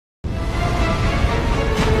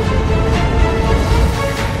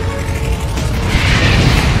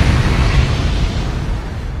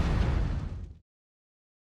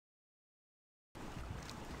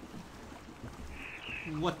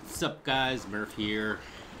What's up, guys? Murph here.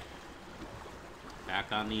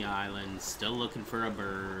 Back on the island, still looking for a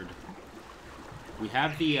bird. We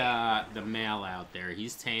have the male out there.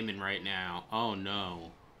 He's taming right now. Oh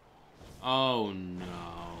no. Oh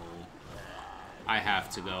no. I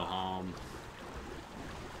have to go home.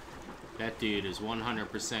 That dude is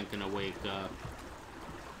 100% gonna wake up.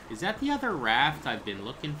 Is that the other raft I've been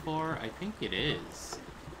looking for? I think it is.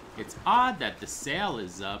 It's odd that the sail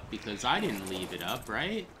is up because I didn't leave it up,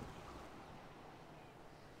 right?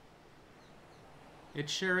 It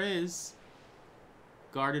sure is.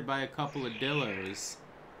 Guarded by a couple of dillos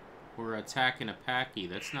who are attacking a packy.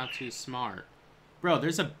 That's not too smart. Bro,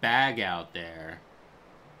 there's a bag out there.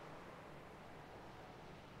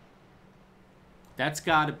 That's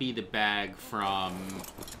gotta be the bag from...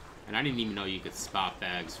 And I didn't even know you could spot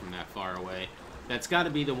bags from that far away. That's gotta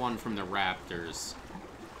be the one from the raptors.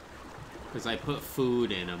 Because I put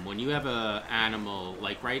food in them. When you have a animal,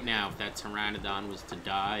 like right now, if that pteranodon was to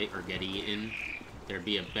die or get eaten, there'd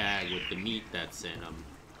be a bag with the meat that's in them.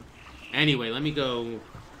 Anyway, let me go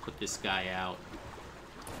put this guy out.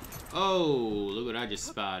 Oh, look what I just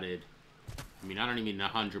spotted. I mean, I don't even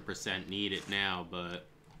 100% need it now, but...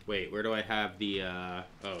 Wait, where do I have the,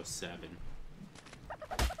 Oh, 7.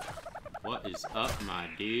 What is up, my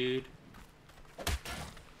dude?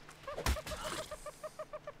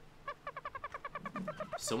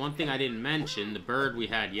 So one thing I didn't mention, the bird we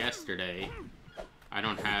had yesterday, I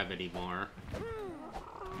don't have anymore.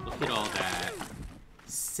 Look at all that.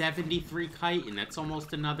 73 chitin, that's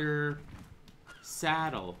almost another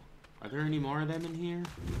saddle. Are there any more of them in here?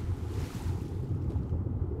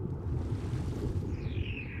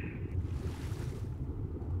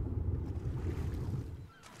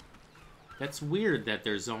 That's weird that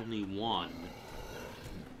there's only one.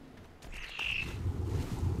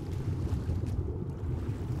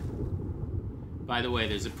 By the way,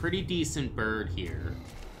 there's a pretty decent bird here,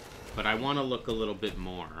 but I want to look a little bit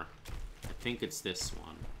more. I think it's this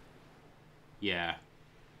one. Yeah.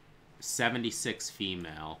 76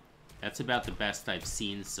 female. That's about the best I've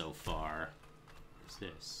seen so far. What's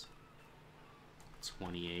this?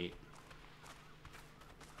 28.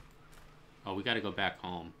 Oh, we gotta go back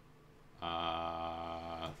home.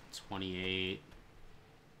 28.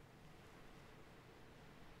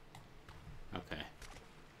 Okay.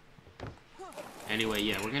 Anyway,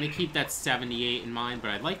 yeah, we're gonna keep that 78 in mind,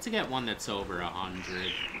 but I'd like to get one that's over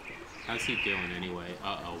 100. How's he doing anyway?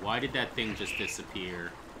 Uh-oh, why did that thing just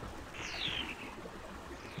disappear?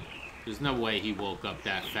 There's no way he woke up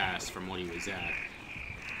that fast from what he was at.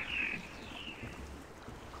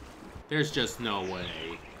 There's just no way.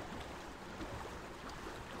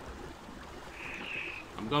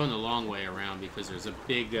 I'm going the long way around because there's a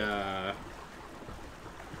big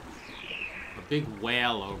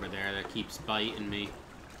whale over there that keeps biting me.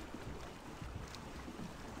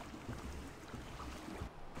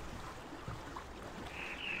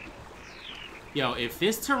 Yo, if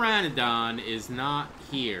this pteranodon is not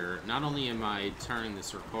here, not only am I turning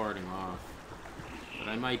this recording off, but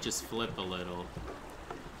I might just flip a little.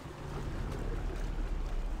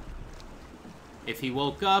 If he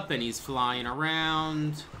woke up and he's flying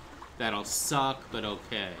around, that'll suck, but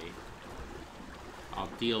okay. I'll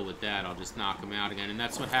deal with that. I'll just knock him out again. And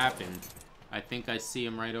that's what happened. I think I see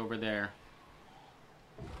him right over there.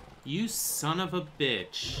 You son of a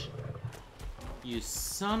bitch. You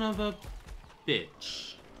son of a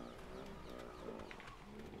bitch.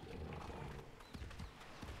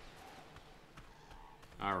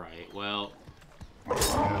 Alright, well...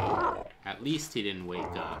 At least he didn't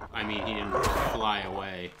wake up. I mean, he didn't fly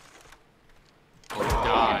away. Or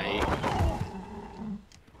die.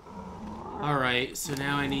 Alright, so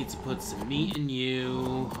now I need to put some meat in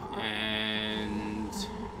you, and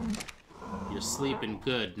you're sleeping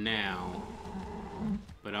good now.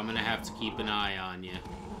 But I'm gonna have to keep an eye on you.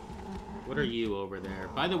 What are you over there?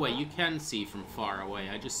 By the way, you can see from far away.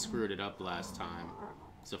 I just screwed it up last time.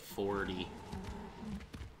 It's a 40.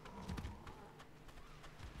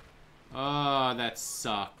 Oh, that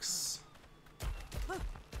sucks.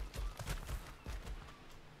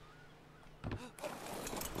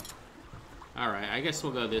 Alright, I guess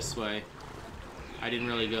we'll go this way. I didn't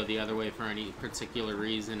really go the other way for any particular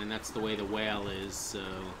reason, and that's the way the whale is, so...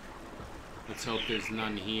 Let's hope there's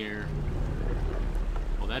none here.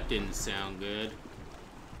 Well, that didn't sound good.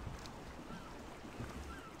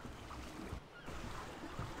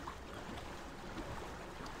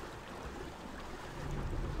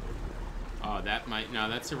 Oh, that might... No,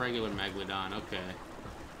 that's a regular megalodon. Okay.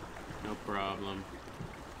 No problem.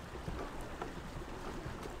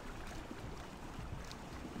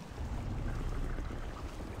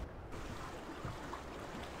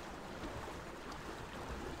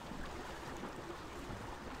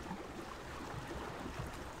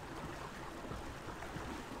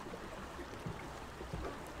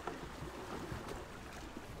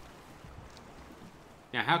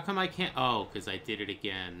 Now, how come I can't... Oh, because I did it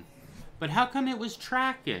again. But how come it was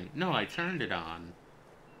tracking? No, I turned it on.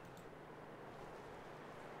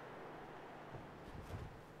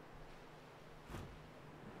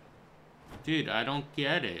 Dude, I don't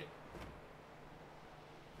get it.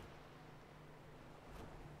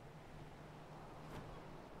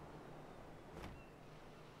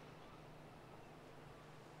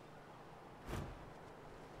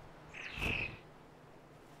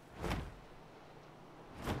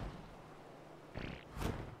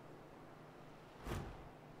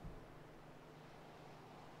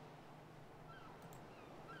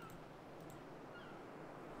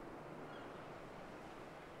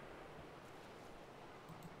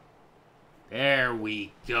 There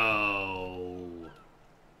we go.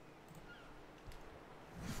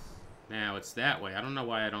 Now it's that way. I don't know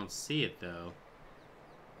why I don't see it, though.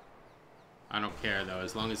 I don't care, though,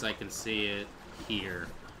 as long as I can see it here.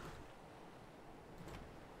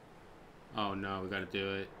 Oh, no, we gotta do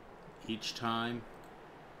it each time.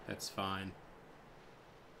 That's fine.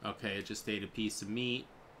 Okay, it just ate a piece of meat.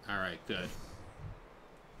 Alright, good.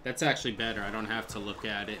 That's actually better. I don't have to look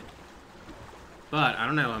at it. But I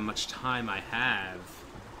don't know how much time I have.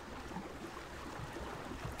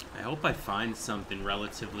 I hope I find something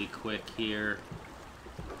relatively quick here.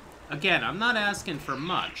 Again, I'm not asking for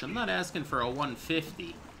much. I'm not asking for a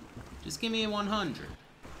 150. Just give me a 100.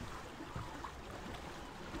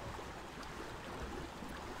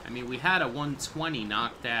 I mean, we had a 120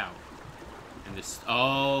 knocked out. And this...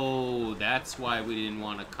 Oh, that's why we didn't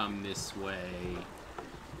want to come this way.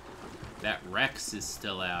 That Rex is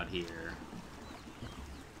still out here.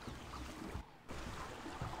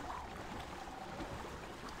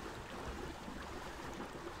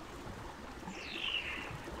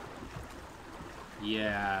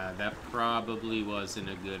 Yeah, that probably wasn't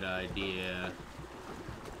a good idea.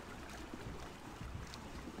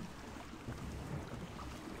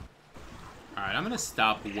 Alright, I'm gonna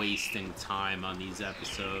stop wasting time on these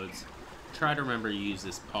episodes. Try to remember to use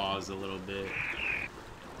this pause a little bit.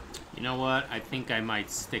 You know what? I think I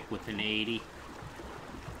might stick with an 80.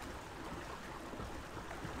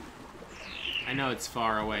 I know it's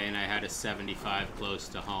far away and I had a 75 close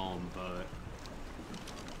to home, but...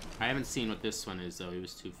 I haven't seen what this one is, though. He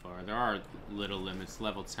was too far. There are little limits,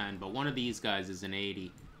 level 10, but one of these guys is an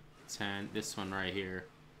 80. 10. This one right here.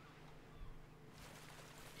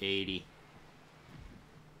 80.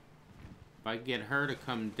 If I get her to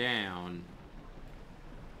come down...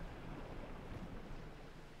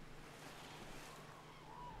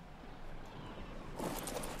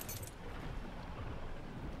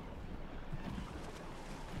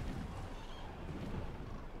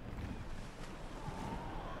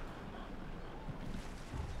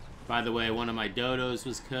 By the way, one of my dodos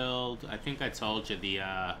was killed. I think I told you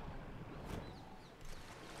the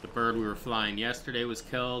bird we were flying yesterday was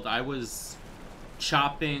killed. I was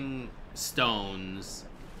chopping stones,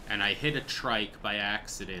 and I hit a trike by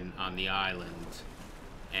accident on the island.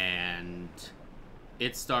 And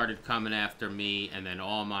it started coming after me, and then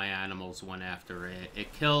all my animals went after it.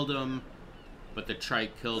 It killed him, but the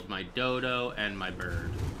trike killed my dodo and my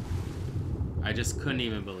bird. I just couldn't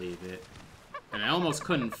even believe it. And I almost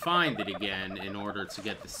couldn't find it again in order to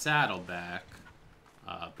get the saddle back,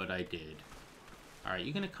 but I did. Alright,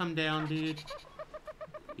 you gonna come down, dude?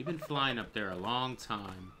 You've been flying up there a long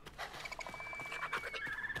time.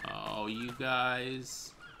 Oh, you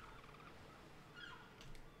guys.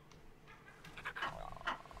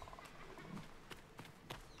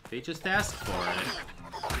 They just asked for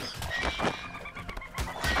it.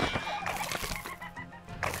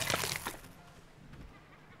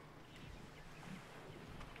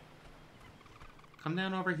 Come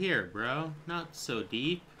down over here, bro. Not so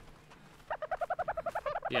deep.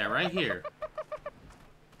 Yeah, right here.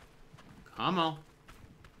 Come on.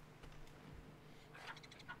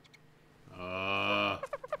 I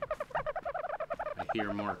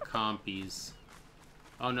hear more compies.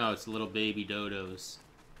 Oh no, it's little baby dodos.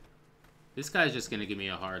 This guy's just gonna give me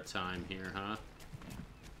a hard time here, huh?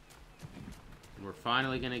 And we're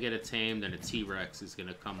finally gonna get it tamed, and a T-Rex is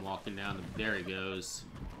gonna come walking down the... There he goes.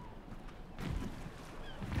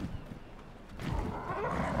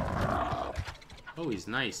 Oh, he's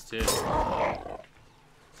nice, too.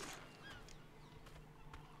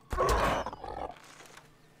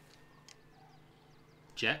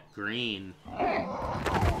 Jet green.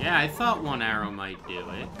 Yeah, I thought one arrow might do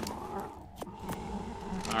it.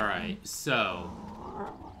 Alright, so...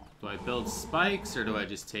 do I build spikes, or do I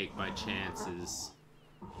just take my chances?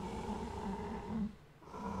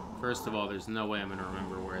 First of all, there's no way I'm gonna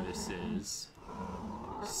remember where this is.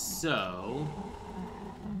 So...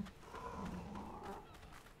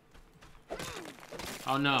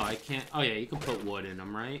 Oh no, I can't. Oh yeah, you can put wood in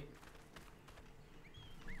them, right?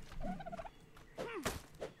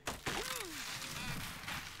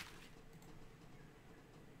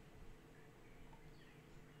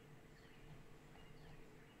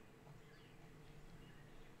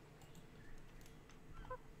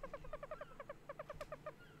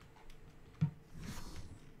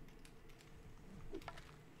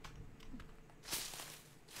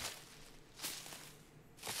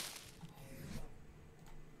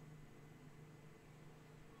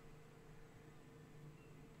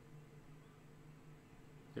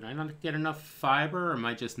 Did I not get enough fiber, or am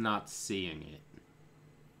I just not seeing it?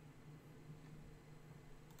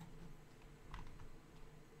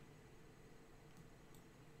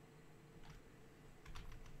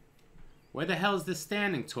 Where the hell is the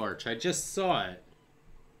standing torch? I just saw it.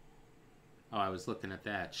 Oh, I was looking at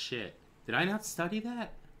that. Shit. Did I not study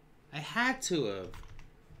that? I had to have.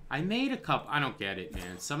 I made a couple. I don't get it,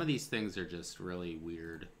 man. Some of these things are just really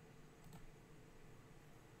weird.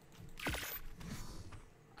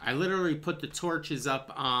 I literally put the torches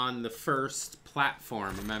up on the first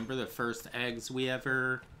platform. Remember the first eggs we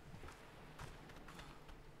ever...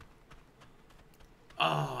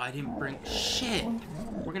 Oh, I didn't bring... Shit!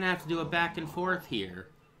 We're gonna have to do a back and forth here.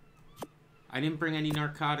 I didn't bring any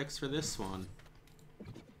narcotics for this one.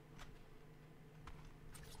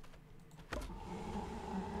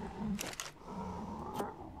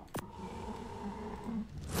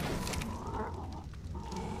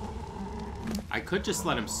 I could just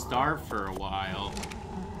let him starve for a while.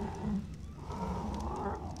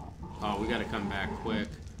 Oh, we gotta come back quick.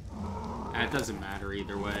 It doesn't matter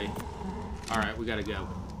either way. Alright, we gotta go.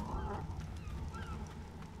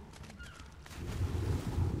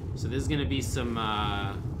 So this is gonna be some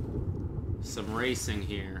racing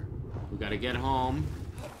here. We gotta get home.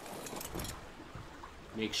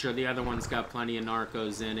 Make sure the other one's got plenty of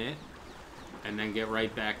narcos in it. And then get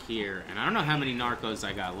right back here. And I don't know how many narcos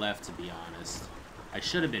I got left, to be honest. I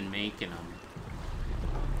should have been making them.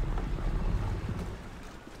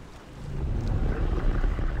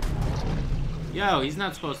 Yo, he's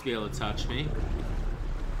not supposed to be able to touch me.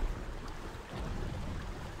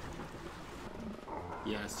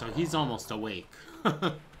 Yeah, so he's almost awake.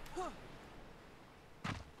 I'm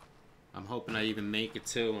hoping I even make it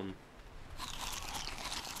to him.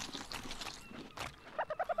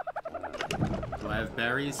 Do I have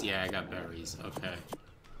berries? Yeah, I got berries. Okay.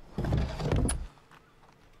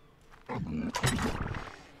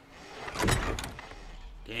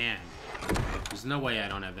 Damn. There's no way I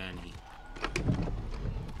don't have any.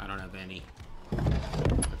 I don't have any.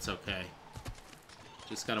 That's okay.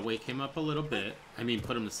 Just gotta wake him up a little bit. I mean,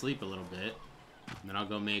 put him to sleep a little bit. And then I'll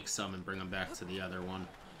go make some and bring him back to the other one.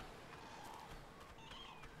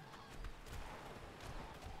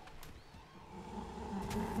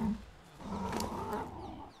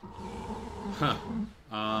 Huh.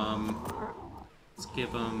 Let's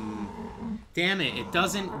give him... Damn it, it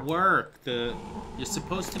doesn't work. You're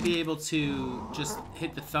supposed to be able to just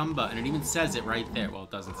hit the thumb button. It even says it right there. Well,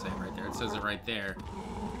 it doesn't say it right there. It says it right there.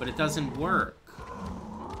 But it doesn't work.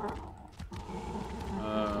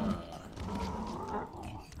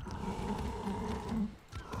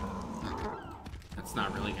 That's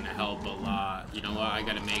not really gonna help a lot. You know what? I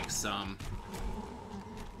gotta make some.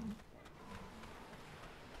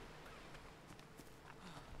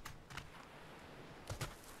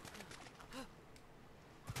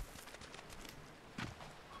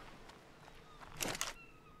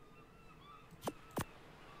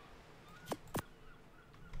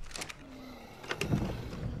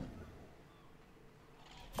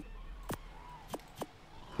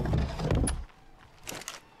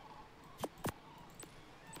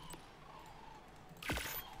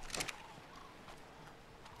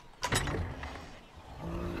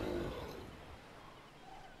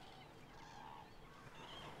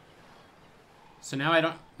 So now I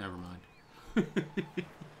don't... Never mind.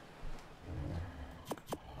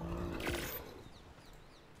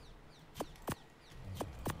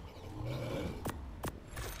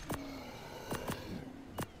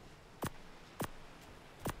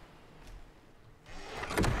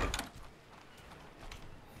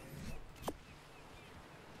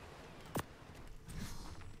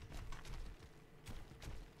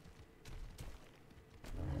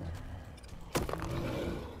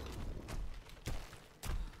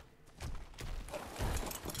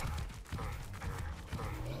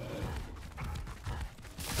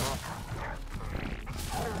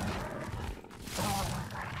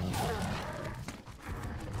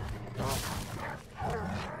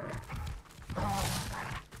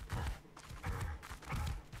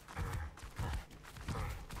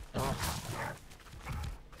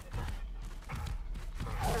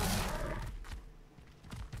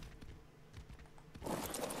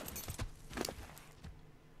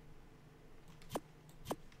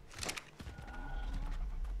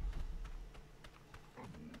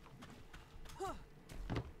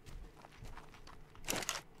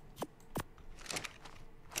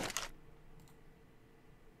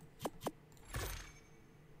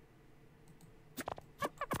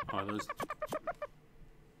 those.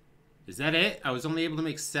 Is that it? I was only able to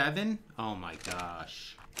make 7? Oh my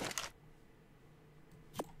gosh.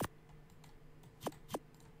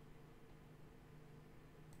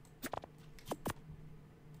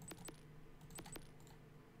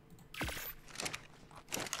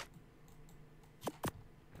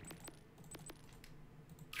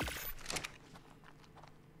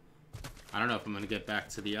 I don't know if I'm gonna get back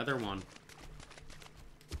to the other one.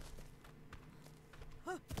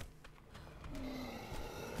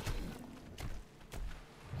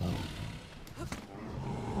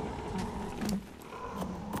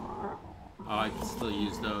 Oh, I can still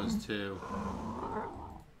use those too.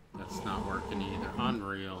 That's not working either.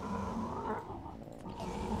 Unreal.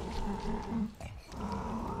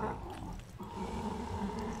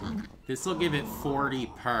 This will give it 40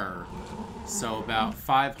 per. So about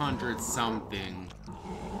 500 something.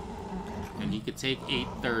 And he could take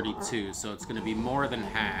 832, so it's going to be more than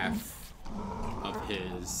half of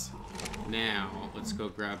his. Now, let's go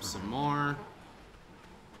grab some more.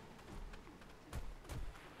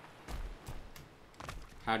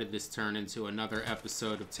 How did this turn into another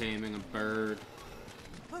episode of Taming a Bird?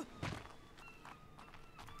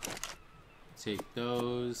 Take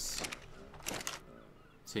those.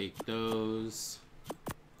 Take those.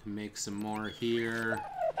 Make some more here.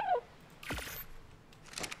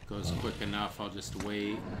 Goes quick enough, I'll just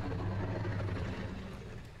wait.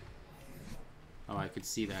 Oh, I could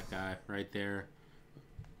see that guy right there.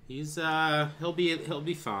 He's he'll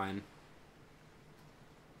be fine.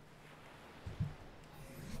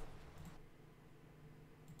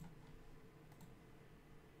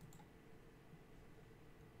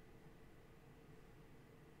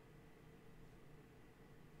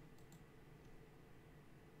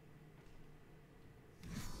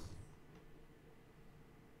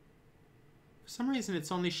 For some reason,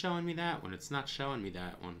 it's only showing me that one. It's not showing me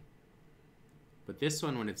that one. But this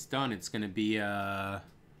one, when it's done, it's going to be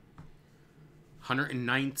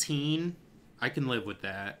 119. I can live with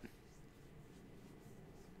that.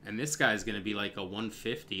 And this guy's going to be like a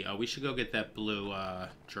 150. Oh, we should go get that blue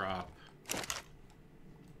drop.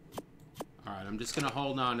 Alright, I'm just going to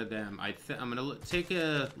hold on to them. I'm going to take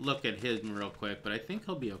a look at him real quick, but I think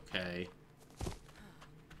he'll be okay.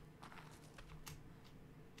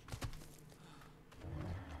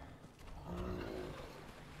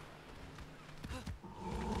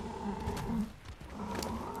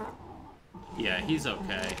 Yeah, he's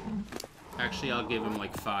okay. Actually, I'll give him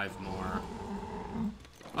like 5 more.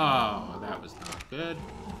 Oh, that was not good.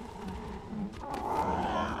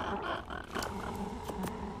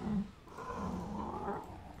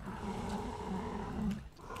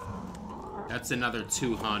 That's another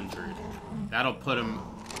 200. That'll put him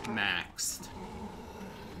maxed.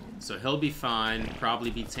 So he'll be fine.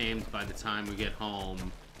 Probably be tamed by the time we get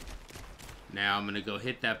home. Now I'm gonna go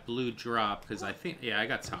hit that blue drop because I think, yeah, I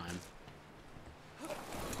got time.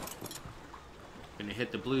 Gonna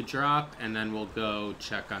hit the blue drop, and then we'll go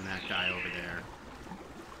check on that guy over there.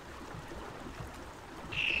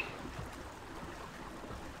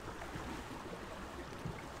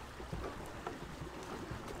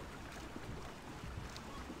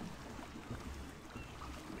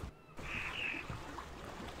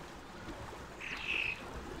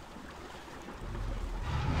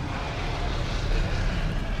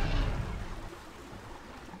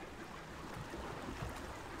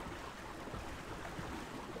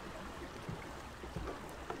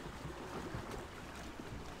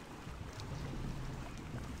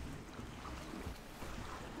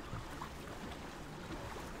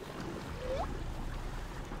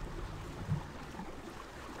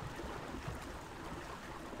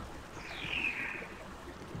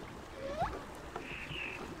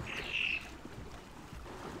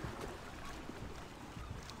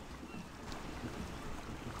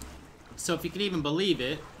 So if you can even believe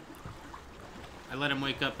it, I let him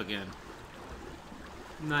wake up again.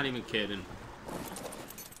 I'm not even kidding.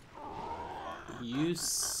 You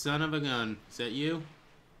son of a gun. Is that you?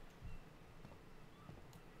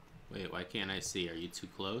 Wait, why can't I see? Are you too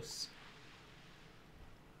close?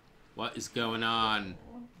 What is going on?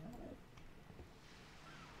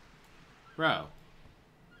 Bro.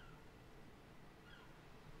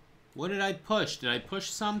 What did I push? Did I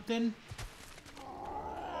push something?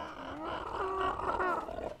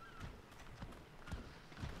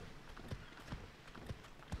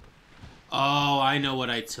 Oh, I know what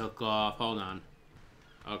I took off. Hold on.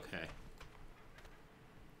 Okay.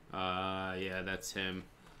 Yeah, that's him.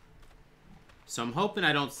 So I'm hoping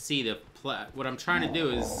I don't see the what I'm trying to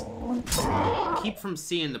do is keep from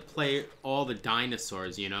seeing all the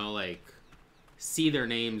dinosaurs, you know, like see their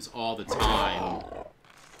names all the time.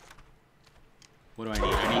 What do I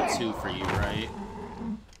need? I need 2 for you, right?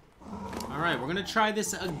 Alright, we're gonna try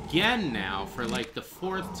this again now for like the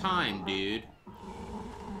 4th time, dude.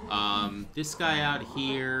 This guy out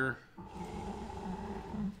here...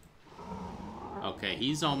 Okay,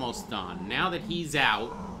 he's almost done. Now that he's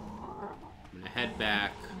out, I'm gonna head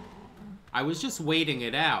back. I was just waiting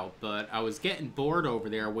it out, but I was getting bored over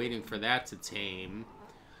there waiting for that to tame.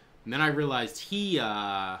 And then I realized he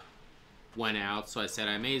went out, so I said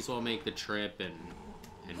I may as well make the trip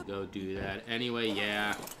and go do that. Anyway,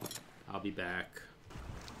 yeah, I'll be back.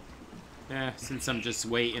 Yeah, since I'm just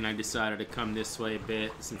waiting, I decided to come this way a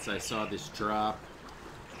bit since I saw this drop.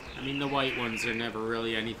 I mean, the white ones are never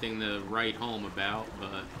really anything to write home about,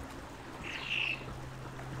 but...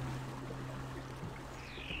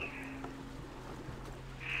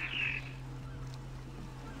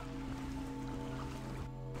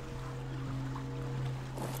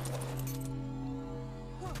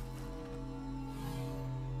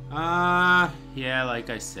 yeah, like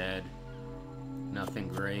I said, nothing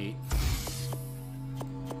great.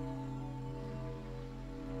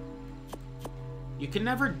 You can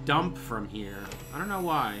never dump from here. I don't know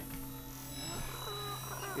why.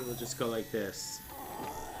 Maybe we'll just go like this.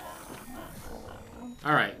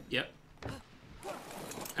 Alright, yep.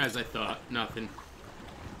 As I thought, nothing.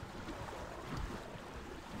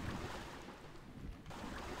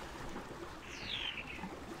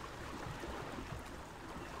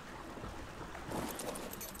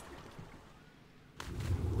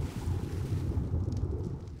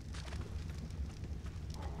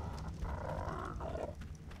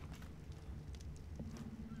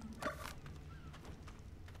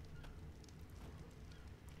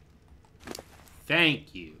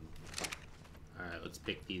 Thank you. Alright, let's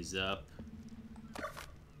pick these up.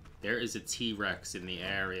 There is a T-Rex in the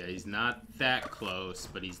area. He's not that close,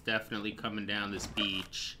 but he's definitely coming down this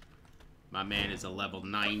beach. My man is a level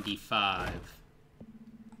 95.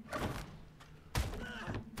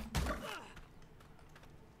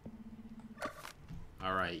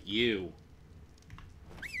 Alright, you.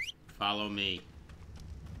 Follow me.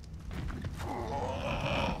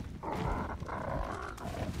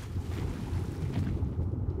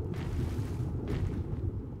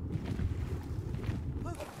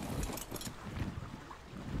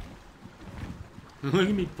 Look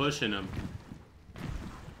at me pushing him.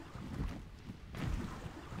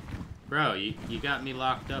 Bro, you got me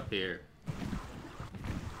locked up here.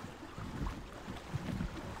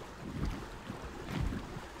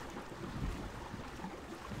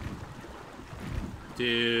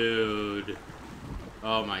 Dude.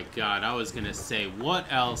 Oh my god, I was gonna say, what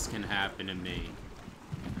else can happen to me?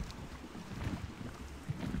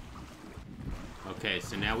 Okay,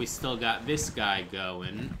 so now we still got this guy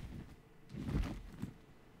going.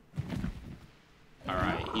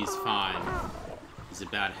 Alright, he's fine. He's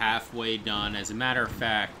about halfway done. As a matter of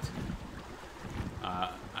fact,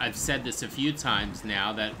 I've said this a few times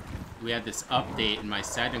now that we had this update and my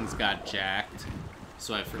settings got jacked.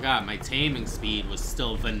 So I forgot, my taming speed was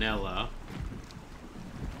still vanilla.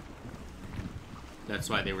 That's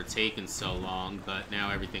why they were taking so long, but now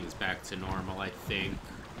everything's back to normal, I think.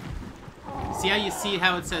 See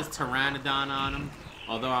how it says Pteranodon on him?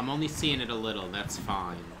 Although I'm only seeing it a little, that's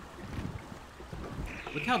fine.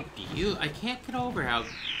 Look how beautiful. I can't get over how...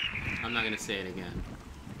 I'm not going to say it again.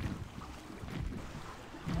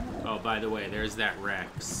 Oh, by the way, there's that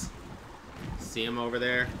Rex. See him over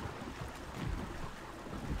there?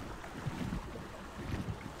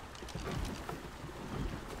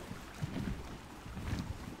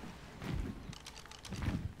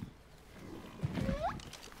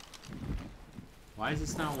 Why is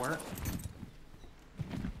this not working?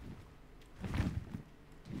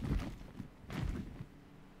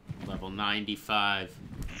 Level 95.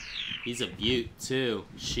 He's a beaut, too.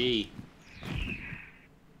 She.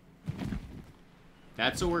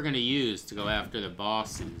 That's what we're gonna use to go after the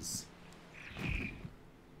bosses.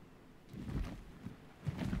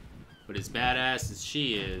 But as badass as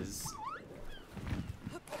she is,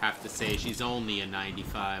 have to say she's only a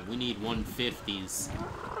 95. We need 150s.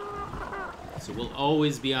 So we'll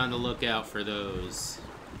always be on the lookout for those.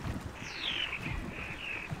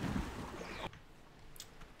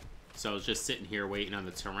 So I was just sitting here waiting on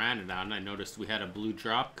the Pteranodon. I noticed we had a blue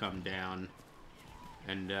drop come down.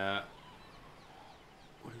 And, what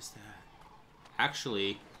is that?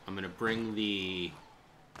 Actually, I'm gonna bring the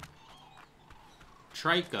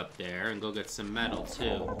trike up there and go get some metal,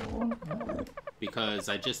 too. Because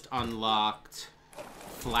I just unlocked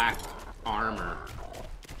flak armor.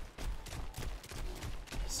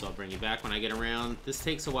 So I'll bring you back when I get around. This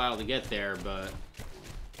takes a while to get there, but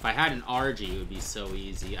If I had an RG, it would be so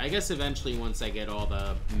easy. I guess eventually, once I get all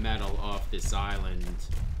the metal off this island,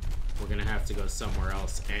 we're gonna have to go somewhere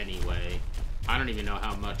else anyway. I don't even know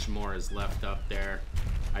how much more is left up there.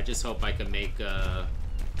 I just hope I can make a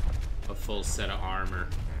full set of armor.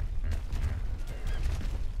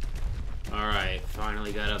 Alright,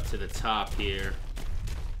 finally got up to the top here.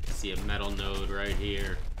 See a metal node right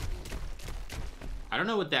here. I don't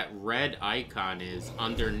know what that red icon is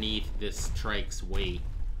underneath this trike's weight.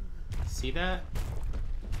 See that?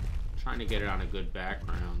 I'm trying to get it on a good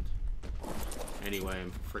background. Anyway,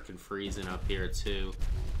 I'm freaking freezing up here too.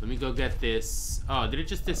 Let me go get this. Oh, did it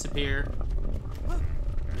just disappear?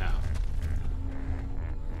 No.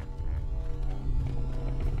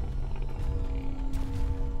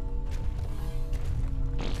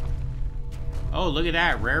 Oh, look at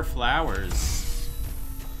that. Rare flowers.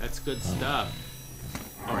 That's good stuff.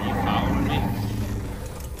 Oh, are you following me?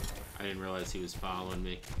 I didn't realize he was following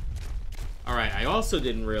me. Alright, I also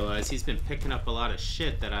didn't realize he's been picking up a lot of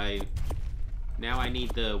shit that now I need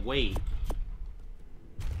the weight.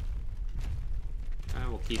 I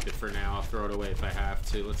will keep it for now. I'll throw it away if I have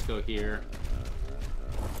to. Let's go here.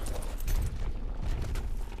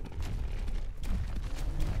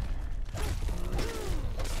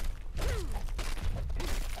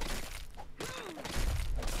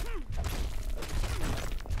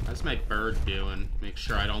 How's my bird doing? Make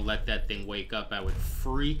sure I don't let that thing wake up. I would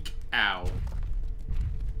freak out.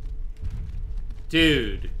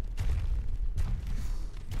 Dude.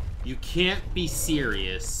 You can't be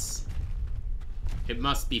serious. It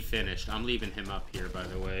must be finished. I'm leaving him up here, by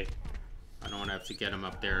the way. I don't want to have to get him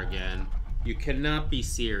up there again. You cannot be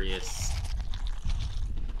serious.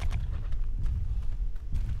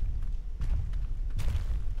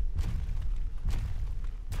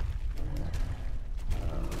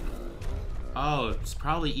 Oh, it's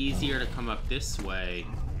probably easier to come up this way.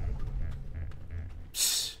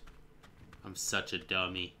 Psst. I'm such a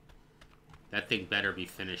dummy. That thing better be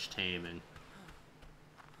finished taming.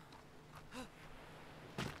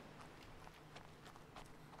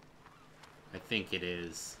 I think it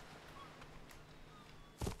is.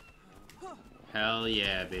 Hell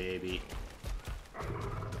yeah, baby.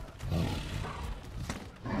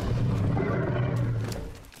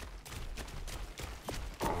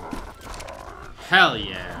 Hell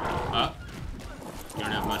yeah. Oh. You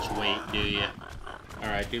don't have much weight, do you?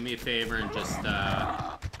 Alright, do me a favor and just,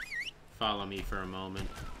 follow me for a moment.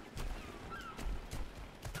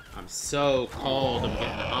 I'm so cold. I'm getting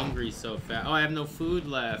hungry so fast. Oh, I have no food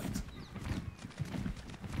left.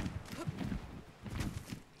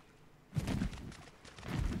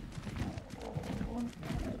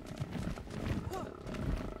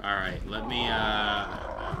 Alright, let me,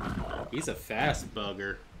 he's a fast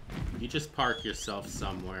bugger. You just park yourself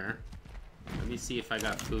somewhere. Let me see if I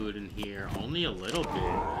got food in here. Only a little bit.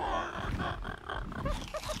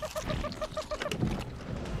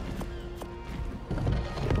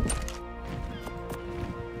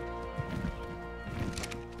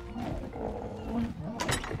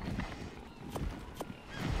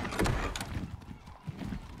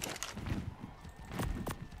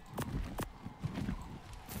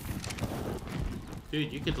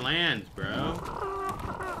 Dude, you could land, bro.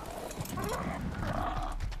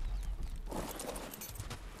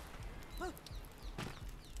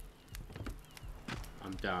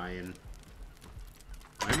 I'm dying.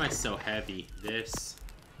 Why am I so heavy? This.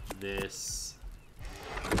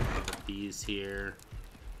 Put these here.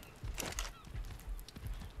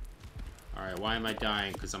 Alright, why am I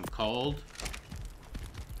dying? Because I'm cold?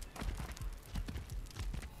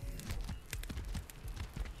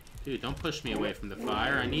 Dude, don't push me away from the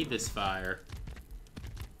fire. I need this fire.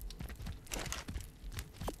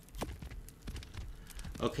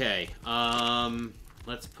 Okay,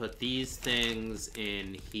 let's put these things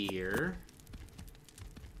in here.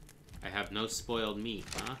 I have no spoiled meat,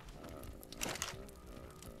 huh?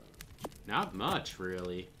 Not much,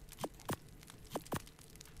 really.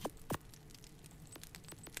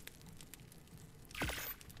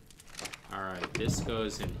 Alright, this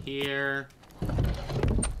goes in here.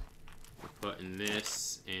 Putting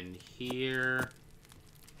this in here.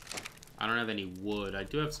 I don't have any wood. I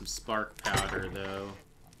do have some spark powder, though.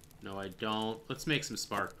 No, I don't. Let's make some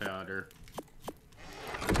spark powder.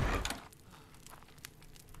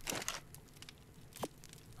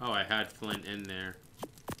 Oh, I had flint in there.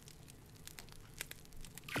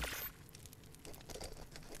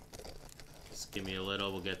 Just give me a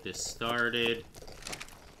little. We'll get this started.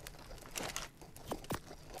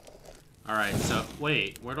 Alright, so,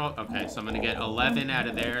 wait, where'd all... Okay, so I'm gonna get 11 out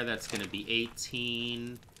of there. That's gonna be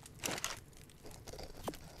 18.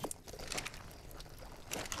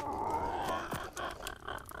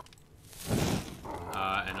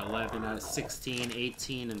 16,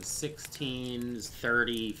 18, and 16 is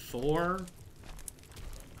 34.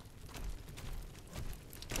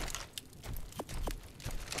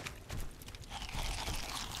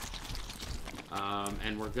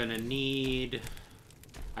 And we're gonna need...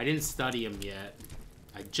 I didn't study them yet.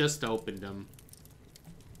 I just opened them.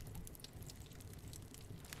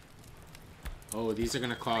 Oh, these are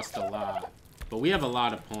gonna cost a lot. But we have a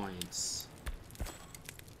lot of points.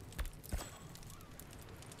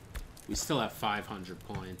 We still have 500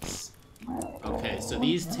 points. Okay, so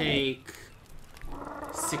these take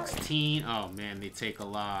 16. Oh man, they take a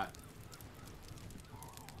lot.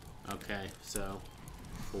 Okay, so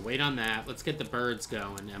we'll wait on that. Let's get the birds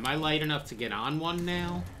going. Am I light enough to get on one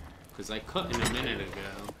now? Because I couldn't a minute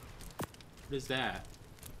ago. What is that?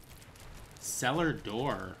 Cellar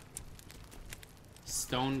door.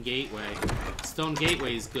 Stone gateway. Stone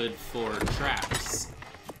gateway is good for traps.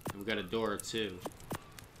 And we've got a door too.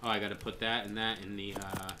 Oh, I gotta put that and that in the,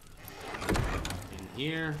 in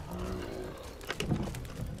here.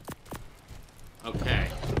 Okay.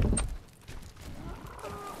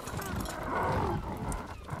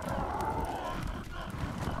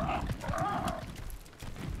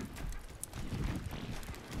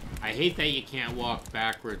 I hate that you can't walk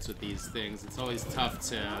backwards with these things. It's always tough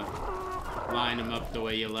to line them up the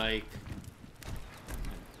way you like.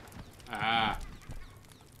 Ah.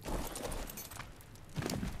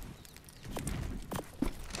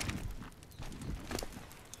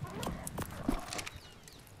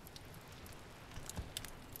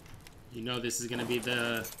 You know this is gonna be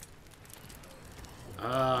the...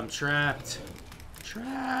 Oh, I'm trapped.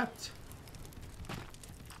 Trapped.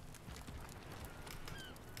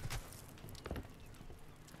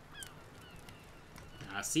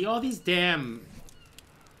 See all these damn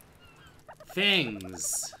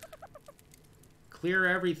things. Clear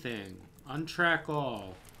everything. Untrack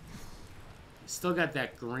all. Still got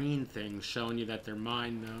that green thing showing you that they're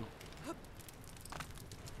mine, though.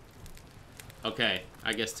 Okay,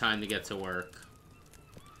 I guess time to get to work.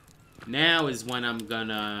 Now is when I'm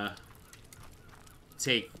gonna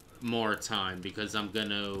take more time, because I'm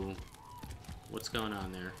gonna... What's going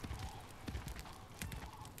on there?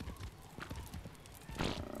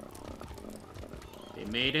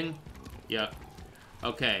 Mating? Yep.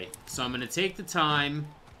 Okay, so I'm gonna take the time.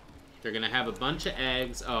 They're gonna have a bunch of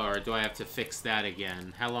eggs. Oh, or do I have to fix that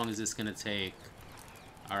again? How long is this gonna take?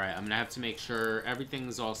 Alright, I'm gonna have to make sure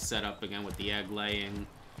everything's all set up again with the egg laying.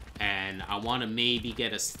 And I wanna maybe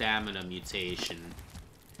get a stamina mutation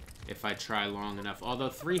if I try long enough. Although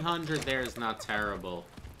 300 there is not terrible.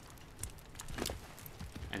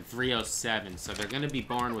 And 307, so they're gonna be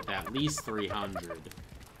born with at least 300.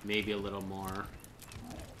 Maybe a little more.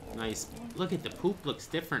 Nice. Look at the poop looks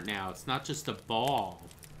different now. It's not just a ball.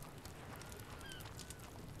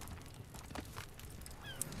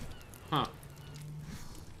 Huh.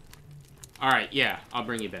 Alright, yeah. I'll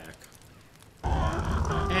bring you back.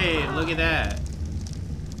 Hey, look at that.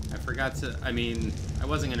 I forgot to... I mean, I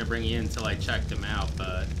wasn't going to bring you in until I checked them out,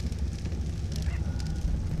 but...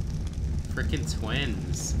 Frickin'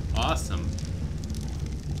 twins. Awesome.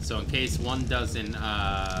 So in case one doesn't,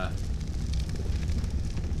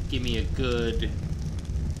 give me a good...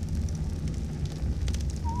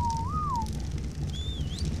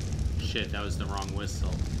 Shit, that was the wrong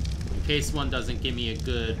whistle. In case one doesn't give me a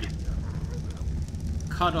good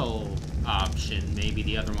cuddle option, maybe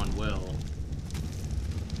the other one will.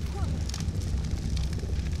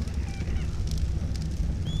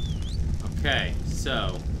 Okay,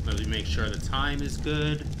 so let me make sure the time is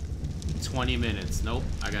good. 20 minutes. Nope,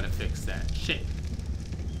 I gotta fix that. Shit.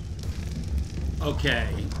 Okay.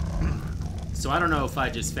 So I don't know if I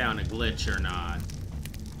just found a glitch or not.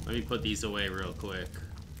 Let me put these away real quick.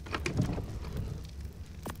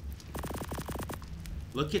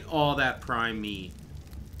 Look at all that prime meat.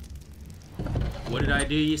 What did I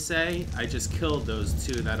do, you say? I just killed those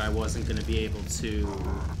two that I wasn't going to be able to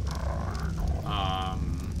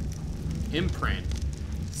imprint.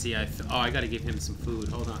 See, oh, I got to give him some food.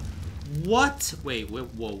 Hold on. What? Wait, whoa,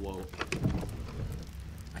 whoa.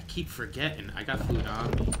 I keep forgetting. I got food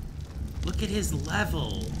on me. Look at his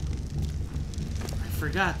level. I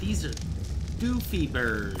forgot. These are goofy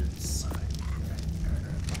birds.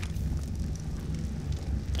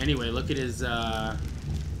 Anyway, look at his, and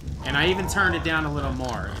I even turned it down a little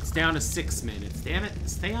more. It's down to 6 minutes. Damn it.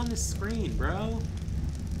 Stay on the screen, bro.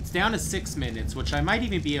 It's down to 6 minutes, which I might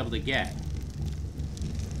even be able to get.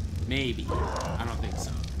 Maybe. I don't think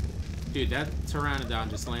so. Dude, that pteranodon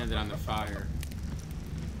just landed on the fire.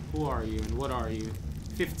 Who are you and what are you?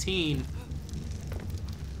 15.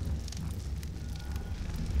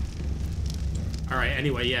 Alright,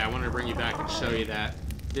 anyway, yeah, I wanted to bring you back and show you that.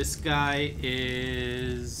 This guy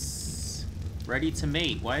is ready to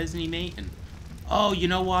mate. Why isn't he mating? Oh, you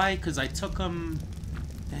know why? Because I took him...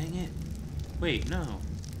 Dang it. Wait, no.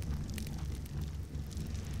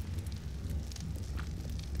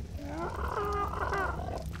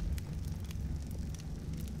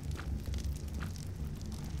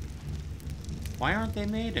 Why aren't they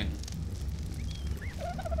mating?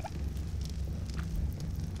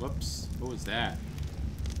 Whoops. What was that?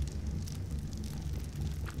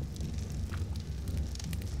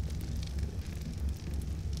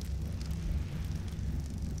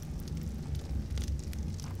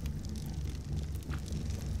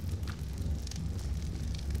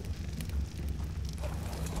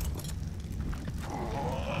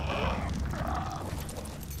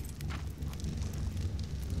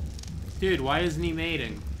 Dude, why isn't he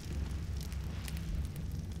mating?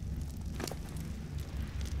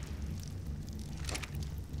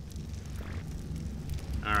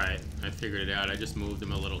 Alright, I figured it out. I just moved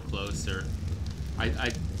him a little closer.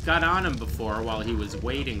 I got on him before while he was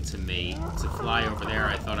waiting to mate. To fly over there,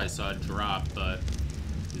 I thought I saw a drop, but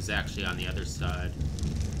he was actually on the other side.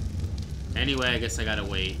 Anyway, I guess I gotta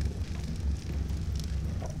wait.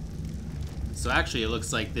 So actually, it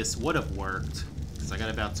looks like this would have worked. I got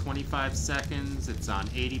about 25 seconds. It's on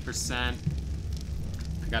 80%.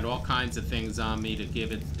 I got all kinds of things on me to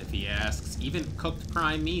give it if he asks. Even cooked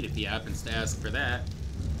prime meat if he happens to ask for that.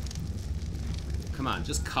 Come on,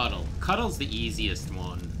 just cuddle. Cuddle's the easiest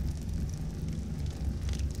one.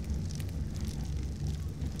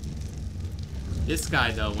 This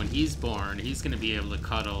guy, though, when he's born, he's going to be able to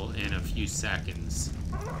cuddle in a few seconds.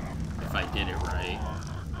 If I did it right.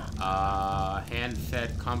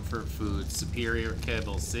 Hand-fed comfort food, superior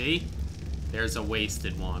kibble. See? There's a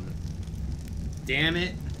wasted one. Damn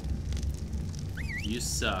it. You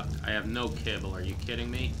suck. I have no kibble. Are you kidding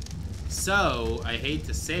me? So, I hate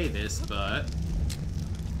to say this, but...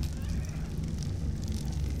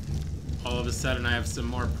 all of a sudden I have some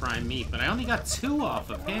more prime meat, but I only got 2 off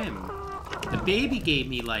of him. The baby gave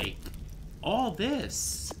me, like, all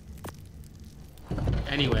this.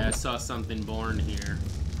 Anyway, I saw something born here.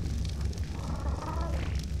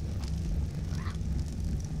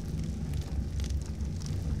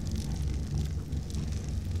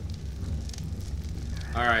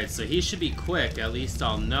 Alright, so he should be quick. At least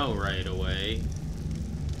I'll know right away.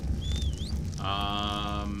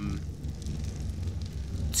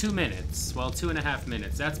 2 minutes. Well, 2.5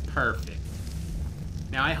 minutes. That's perfect.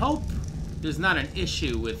 Now, I hope there's not an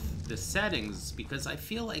issue with the settings, because I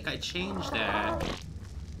feel like I changed that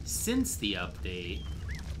since the update.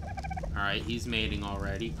 Alright, he's mating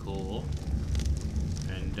already. Cool.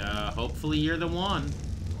 And, hopefully you're the one.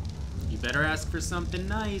 You better ask for something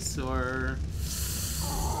nice, or...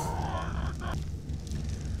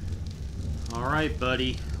 Alright,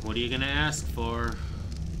 buddy. What are you gonna ask for?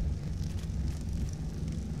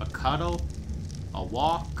 A cuddle? A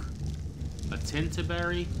walk? A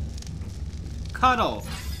tintaberry? Cuddle!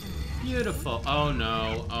 Beautiful. Oh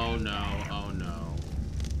no, oh no, oh no.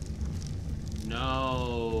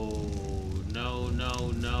 No. No,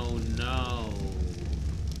 no, no, no.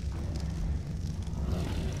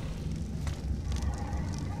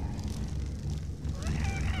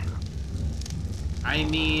 I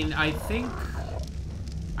mean, I think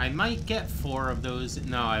I might get 4 of those.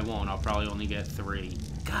 No, I won't. I'll probably only get 3.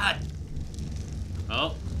 God.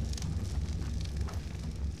 Oh.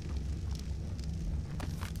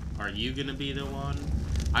 Are you gonna be the one?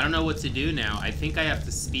 I don't know what to do now. I think I have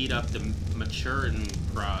to speed up the maturing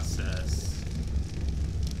process.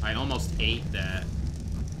 I almost ate that.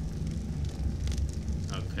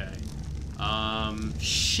 Okay.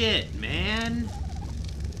 Shit, man.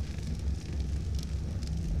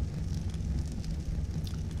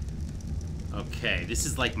 Okay, this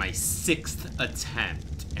is like my 6th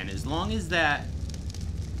attempt, and as long as that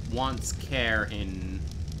wants care in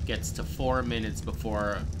gets to 4 minutes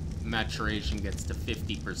before maturation gets to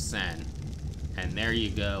 50%, and there you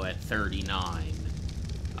go at 39.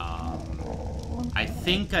 I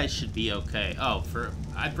think I should be okay. Oh,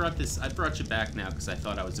 I brought you back now because I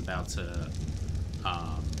thought I was about to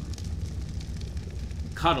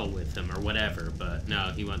cuddle with him or whatever, but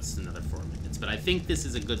no, he wants another 4 minutes. But I think this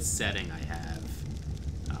is a good setting I have.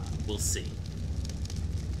 We'll see.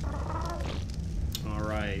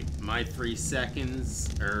 Alright, my 3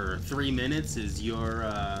 seconds, or 3 minutes is your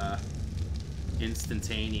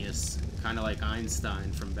instantaneous, kind of like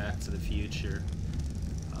Einstein from Back to the Future.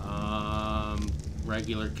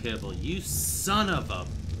 Regular kibble. You son of a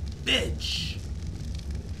bitch!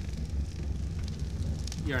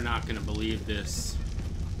 You're not gonna believe this.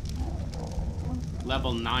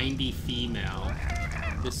 Level 90 female.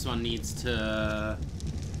 This one needs to...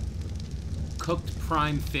 Cooked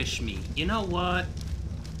prime fish meat. You know what?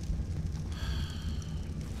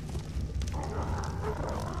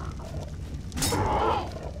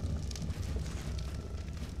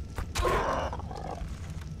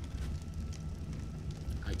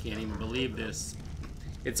 I can't even believe this.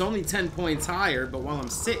 It's only 10 points higher, but while I'm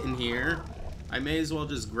sitting here, I may as well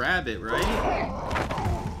just grab it, right?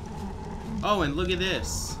 Oh, and look at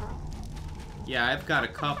this. Yeah, I've got a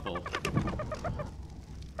couple.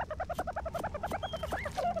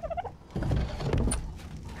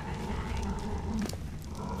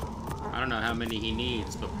 I don't know how many he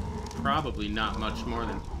needs, but probably not much more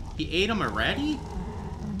than... He ate them already?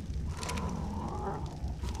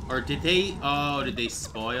 Or did they... Oh, did they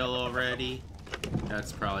spoil already?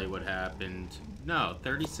 That's probably what happened. No,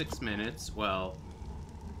 36 minutes. Well,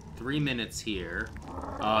 3 minutes here.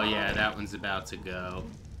 Oh, yeah, that one's about to go.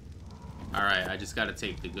 Alright, I just gotta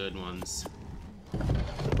take the good ones.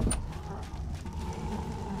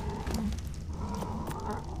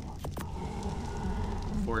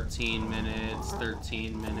 $14 minutes,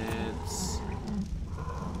 13 minutes,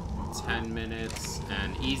 10 minutes,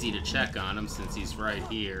 and easy to check on him since he's right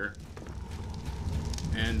here.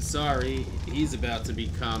 And sorry, he's about to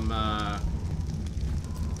become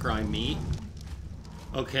prime meat.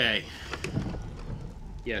 Okay.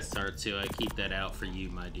 Yes, R2, I keep that out for you,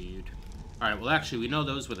 my dude. Alright, well actually, we know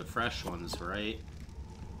those were the fresh ones, right?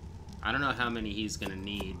 I don't know how many he's gonna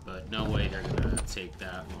need, but no way they're gonna take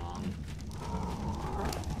that long.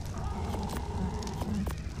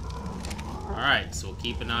 Alright, so we'll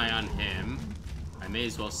keep an eye on him. I may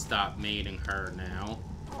as well stop mating her now.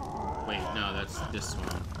 Wait, no, that's this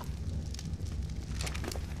one.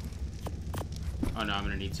 Oh no, I'm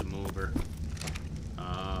gonna need to move her.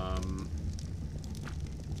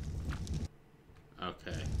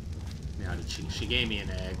 Okay. Now she gave me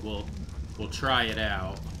an egg. We'll try it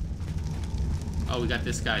out. Oh, we got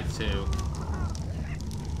this guy too.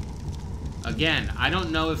 Again, I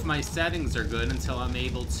don't know if my settings are good until I'm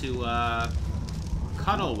able to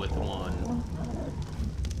cuddle with one.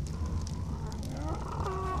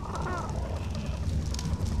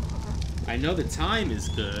 I know the time is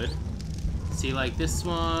good. See, like this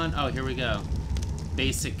one. Oh, here we go.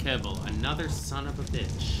 Basic kibble. Another son of a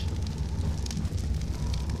bitch.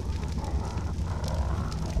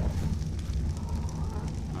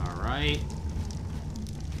 Alright.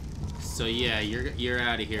 So yeah, you're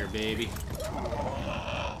out of here, baby.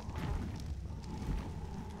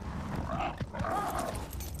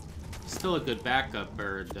 Still a good backup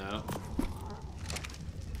bird, though.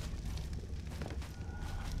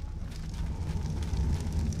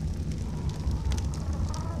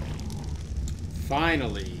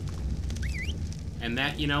 Finally. And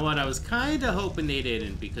that, you know what, I was kind of hoping they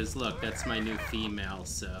didn't, because look, that's my new female,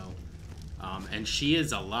 so... and she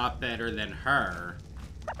is a lot better than her,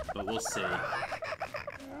 but we'll see.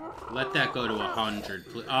 Let that go to 100,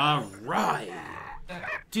 please. Alright!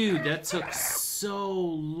 Dude, that took so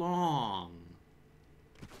long.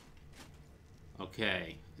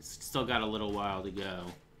 Okay, it's still got a little while to go.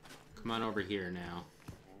 Come on over here now.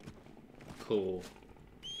 Cool.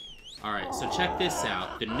 Alright, so check this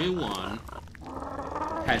out. The new one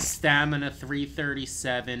has stamina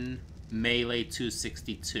 337, melee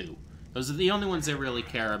 262. Those are the only ones I really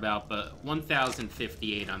care about, but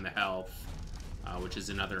 1,058 on the health, which is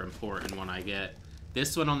another important one I get.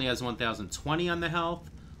 This one only has 1,020 on the health,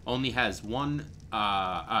 only has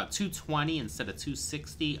 220 instead of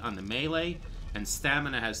 260 on the melee, and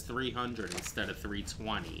stamina has 300 instead of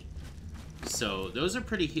 320. So those are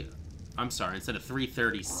pretty I'm sorry, instead of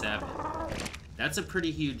 337. That's a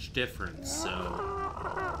pretty huge difference, so...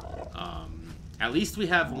 at least we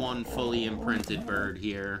have one fully imprinted bird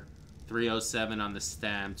here. 307 on the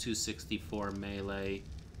stam, 264 melee.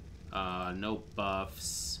 No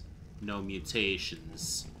buffs, no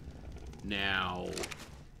mutations. Now,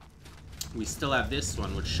 we still have this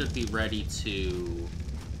one, which should be ready to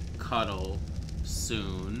cuddle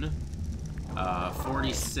soon.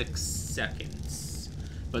 46 seconds.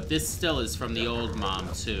 But this still is from the old mom,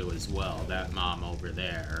 too, as well. That mom over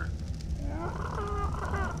there.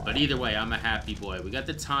 But either way, I'm a happy boy. We got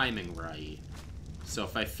the timing right. So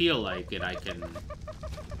if I feel like it, I can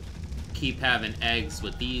keep having eggs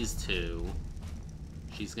with these two.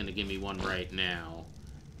 She's gonna give me one right now.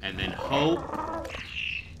 And then hope...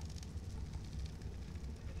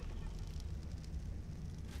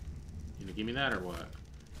 You gonna give me that or what?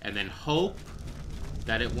 And then hope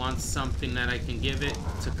that it wants something that I can give it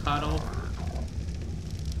to cuddle.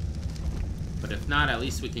 But if not, at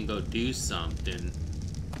least we can go do something.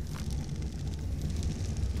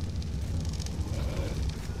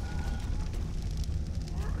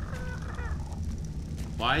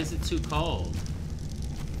 Why is it too cold?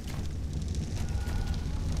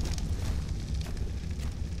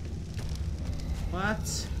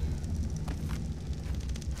 What?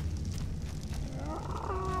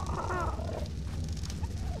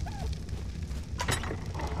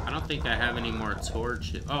 I don't think I have any more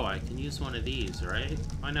torches. Oh, I can use one of these, right?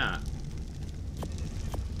 Why not?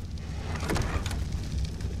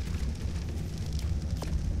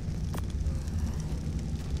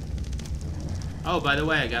 Oh, by the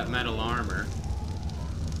way, I got metal armor.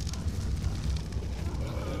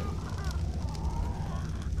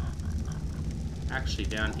 Actually,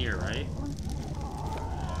 down here, right?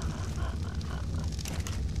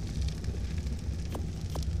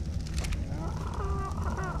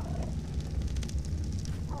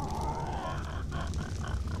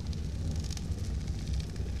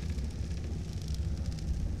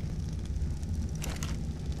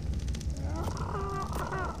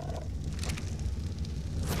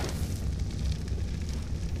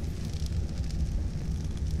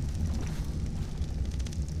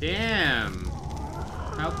 Damn!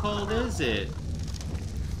 How cold is it?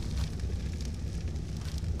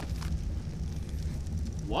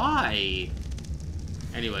 Why?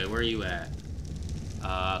 Anyway, where are you at?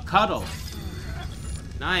 Cuddle!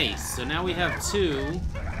 Nice! So now we have 2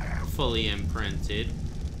 fully imprinted.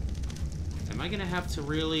 Am I gonna have to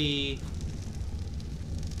really...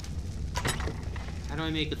 How do I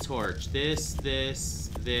make a torch? This...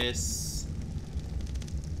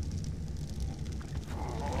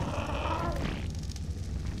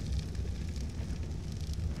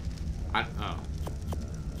 Oh.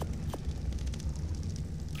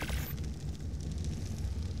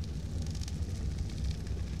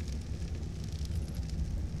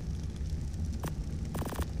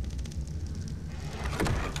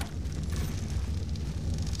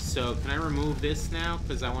 So, can I remove this now?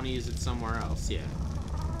 Because I want to use it somewhere else, yeah.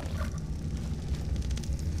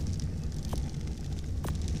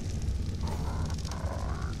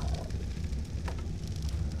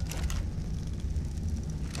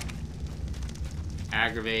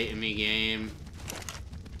 Aggravating me, game.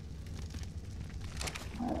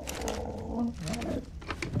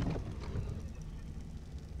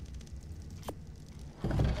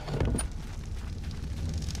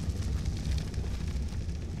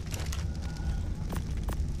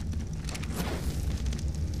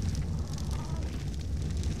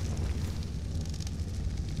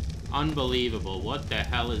 Unbelievable. What the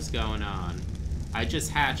hell is going on? I just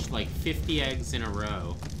hatched like 50 eggs in a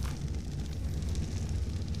row.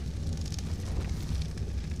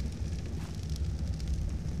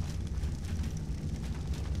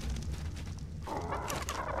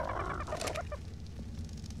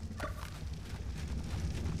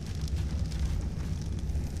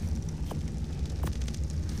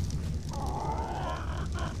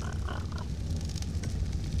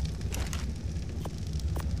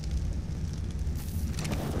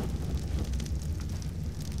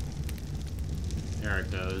 There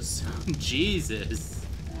it goes. Jesus.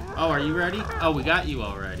 Oh, are you ready? Oh, we got you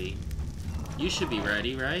already. You should be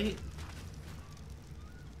ready, right?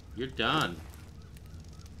 You're done.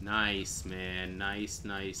 Nice, man. Nice,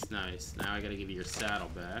 nice, nice. Now I gotta give you your saddle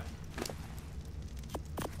back.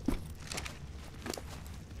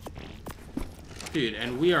 Dude,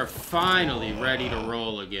 and we are finally ready to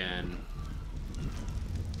roll again.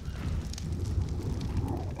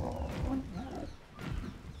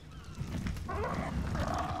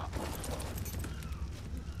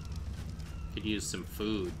 Could use some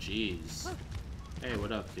food, jeez. Hey,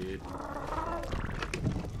 what up, dude?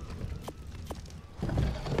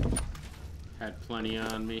 Had plenty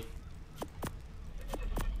on me.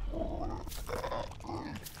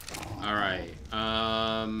 Alright,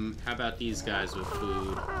 how about these guys with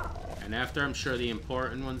food? And after I'm sure the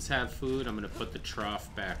important ones have food, I'm gonna put the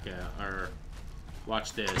trough back out, or...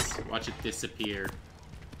 Watch this. Watch it disappear.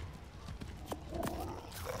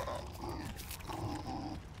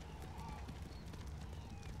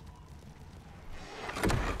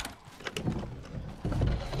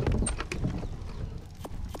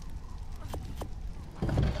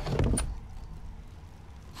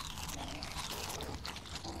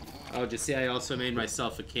 Oh, just see, I also made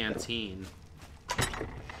myself a canteen.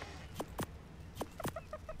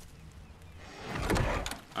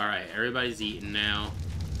 Alright, everybody's eating now.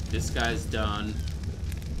 This guy's done.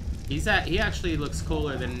 He actually looks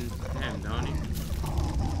cooler than him, don't he?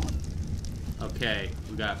 Okay,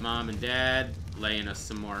 we got Mom and Dad laying us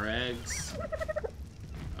some more eggs.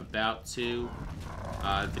 About to.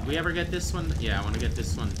 Did we ever get this one? Yeah, I want to get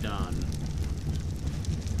this one done.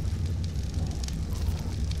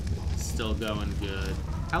 Still going good.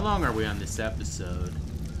 How long are we on this episode?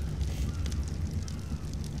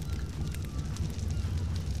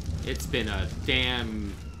 It's been a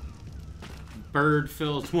damn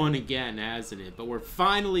bird-filled one again, hasn't it? But we're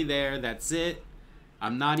finally there. That's it.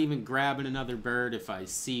 I'm not even grabbing another bird if I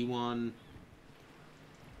see one.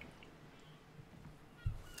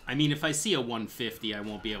 I mean, if I see a 150, I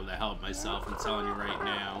won't be able to help myself. I'm telling you right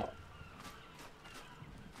now.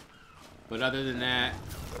 But other than that,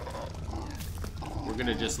 we're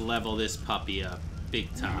gonna just level this puppy up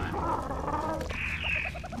big time.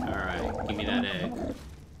 Alright, give me that egg.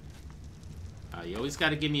 You always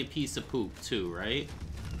gotta give me a piece of poop, too, right?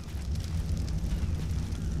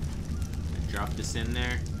 Drop this in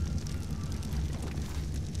there.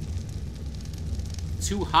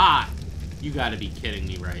 Too hot! You gotta be kidding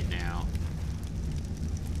me right now.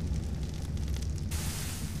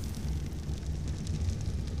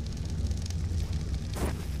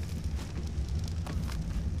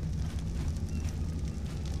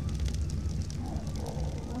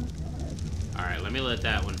 Alright, let me let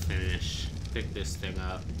that one finish. Pick this thing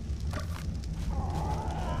up.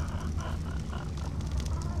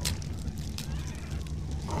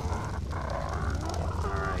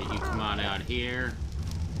 Alright, you come on out here.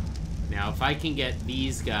 Now, if I can get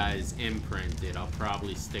these guys imprinted, I'll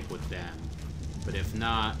probably stick with them. But if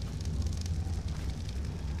not...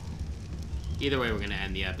 Either way, we're going to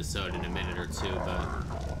end the episode in a minute or two, but...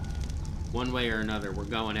 One way or another, we're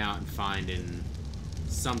going out and finding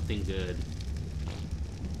something good.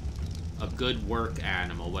 A good work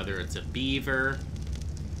animal, whether it's a beaver,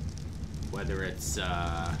 whether it's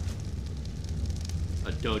a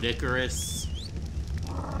Doedicurus.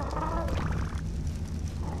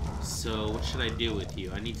 So, what should I do with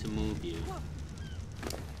you? I need to move you.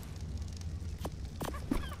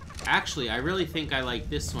 Actually, I really think I like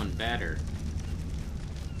this one better.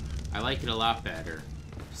 I like it a lot better.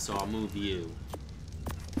 So I'll move you.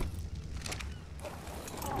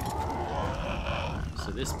 So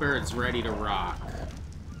this bird's ready to rock.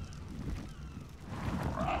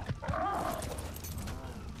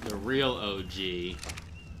 The real OG.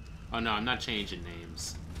 Oh no, I'm not changing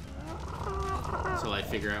names. Until I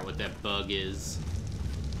figure out what that bug is.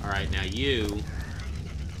 Alright, now you...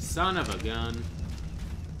 Son of a gun.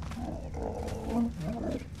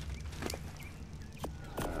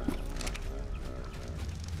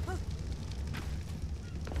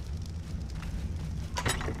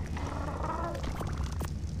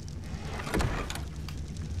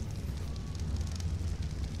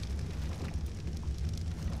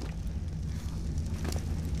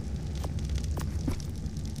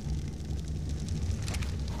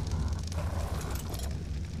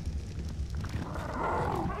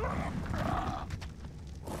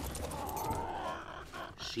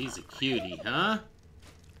 She's a cutie, huh?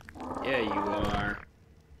 Yeah, you are.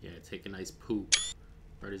 Yeah, take a nice poop.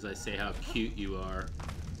 Right as I say how cute you are.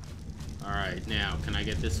 Alright, now, can I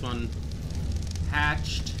get this one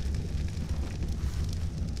hatched?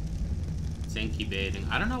 It's incubating.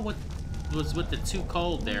 I don't know what was with the too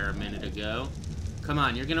cold there a minute ago. Come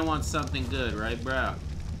on, you're gonna want something good, right, bro?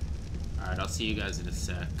 Alright, I'll see you guys in a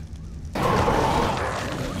sec.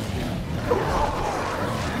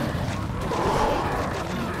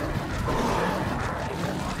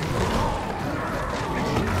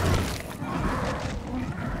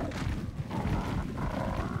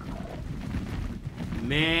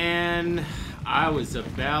 Man, I was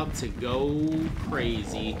about to go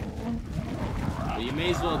crazy. Well, you may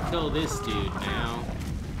as well kill this dude now.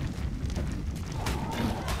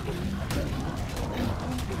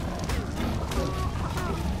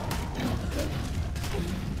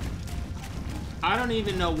 I don't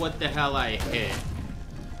even know what the hell I hit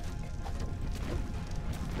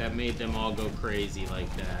that made them all go crazy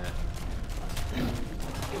like that.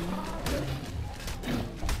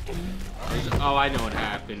 Oh, I know what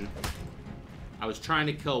happened. I was trying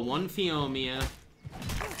to kill one Phiomia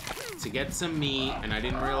to get some meat, and I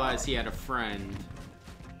didn't realize he had a friend.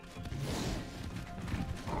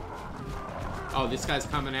 Oh, this guy's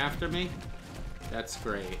coming after me? That's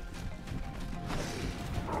great.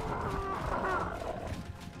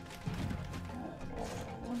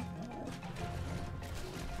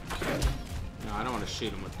 No, I don't want to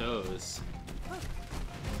shoot him with those.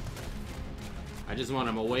 I just want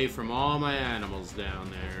him away from all my animals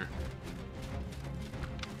down there.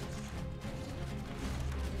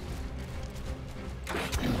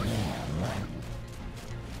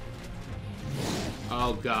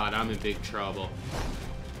 Oh god, I'm in big trouble.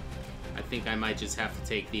 I think I might just have to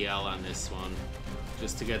take the L on this one.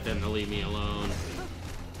 Just to get them to leave me alone.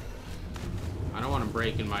 I don't want them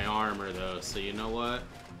breaking my armor though, so you know what?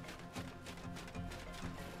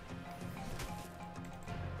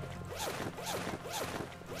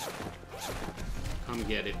 Come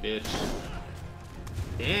get it, bitch.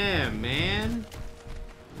 Damn, man.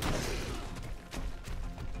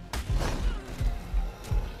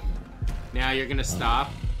 Now you're gonna stop.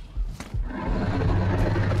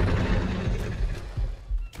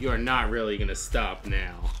 You are not really gonna stop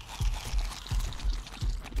now.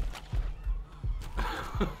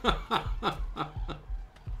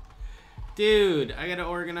 Dude, I gotta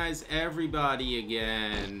organize everybody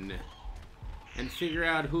again. And figure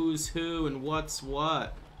out who's who and what's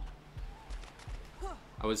what.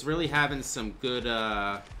 I was really having some good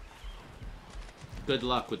luck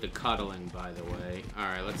with the cuddling, by the way.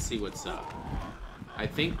 Alright, let's see what's up. I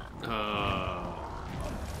think, no,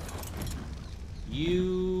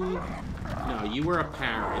 you were a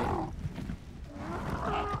parent.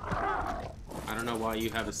 I don't know why you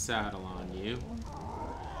have a saddle on you.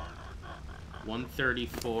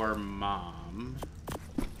 134 mom.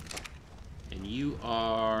 And you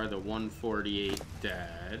are the 148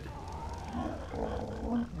 dad.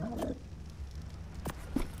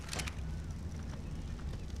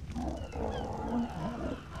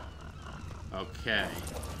 Okay.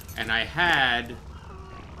 And I had...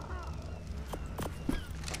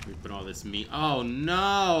 Let me put all this meat... Oh,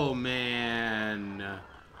 no, man!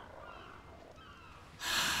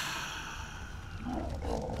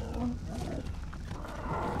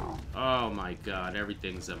 Oh, my God.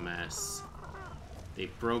 Everything's a mess. They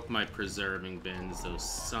broke my preserving bins, those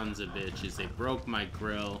sons of bitches. They broke my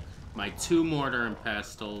grill, my 2 mortar and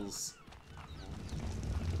pestles.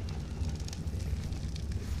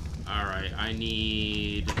 Alright, I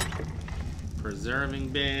need preserving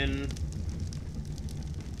bin.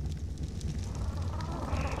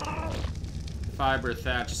 Fiber,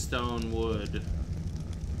 thatch, stone, wood.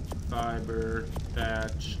 Fiber,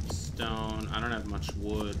 thatch, stone. I don't have much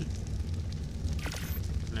wood.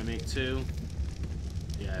 Can I make 2?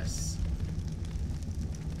 Yes.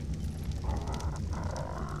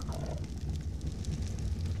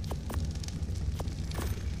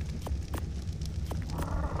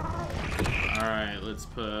 Alright, let's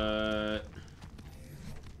put...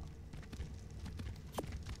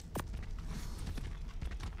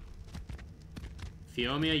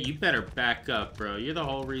 Fiomia, you better back up, bro. You're the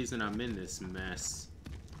whole reason I'm in this mess.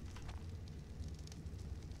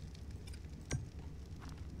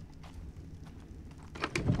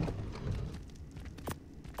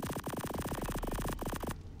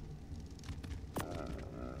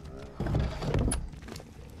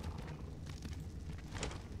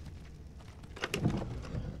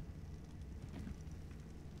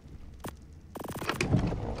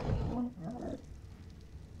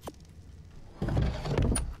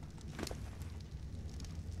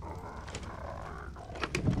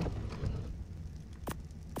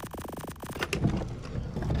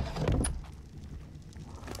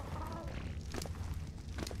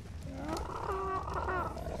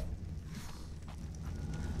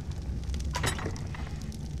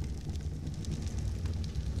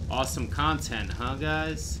 Awesome content, huh,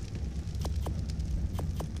 guys?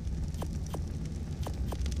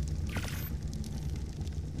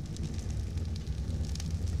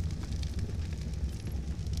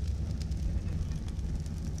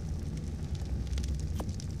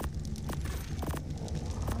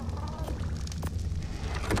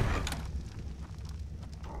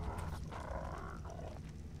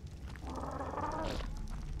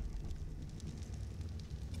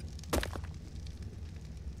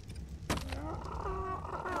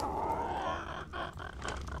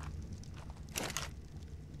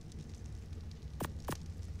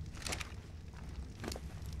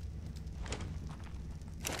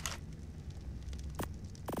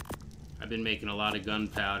 Been making a lot of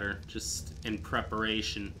gunpowder just in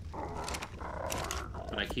preparation,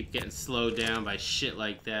 but I keep getting slowed down by shit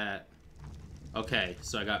like that. Okay,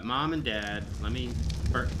 so I got mom and dad. Let me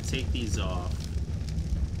take these off.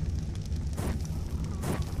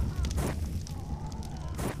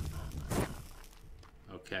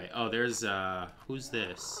 Okay, oh, there's who's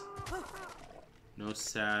this? No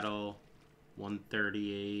saddle.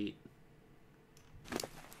 138.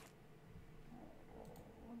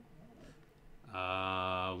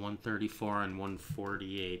 134 and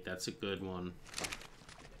 148. That's a good one.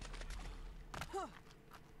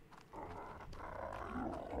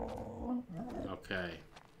 Okay.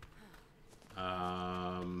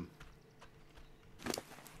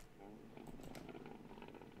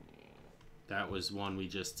 That was one we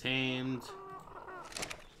just tamed.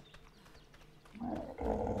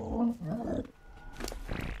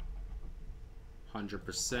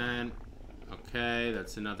 100%. Okay,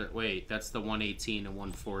 that's another... Wait, that's the 118 and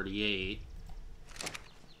 148.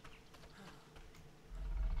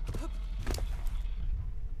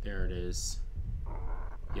 is.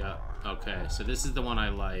 Yep. Okay, so this is the one I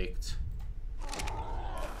liked.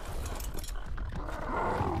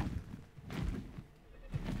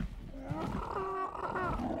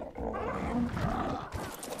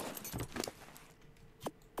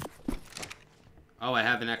 Oh, I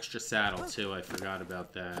have an extra saddle, too. I forgot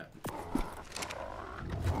about that.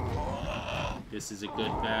 This is a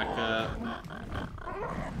good backup.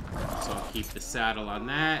 So I'll keep the saddle on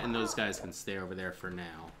that, and those guys can stay over there for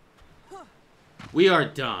now. We are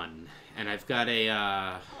done. And I've got a,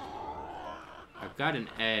 I've got an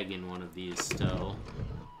egg in one of these still.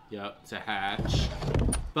 Yep, to hatch.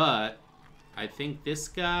 But I think this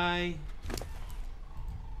guy...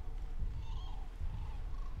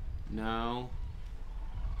 No.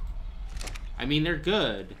 I mean, they're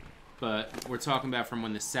good, but we're talking about from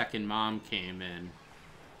when the second mom came in.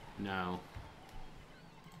 No.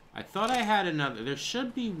 I thought I had another. There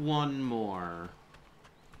should be one more.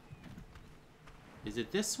 Is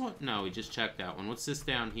it this one? No, we just checked that one. What's this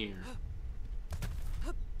down here?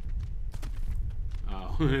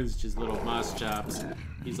 Oh, it's just little moss chops.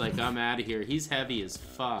 He's like, I'm out of here. He's heavy as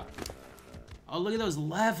fuck. Oh, look at those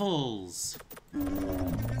levels.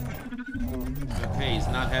 Okay, he's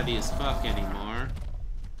not heavy as fuck anymore.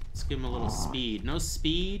 Let's give him a little speed. No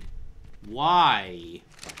speed? Why?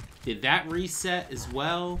 Did that reset as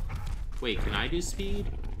well? Wait, can I do speed?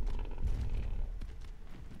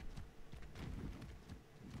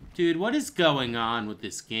 Dude, what is going on with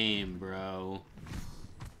this game, bro?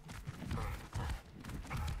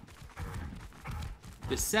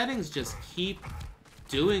 The settings just keep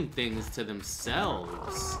doing things to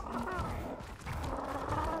themselves.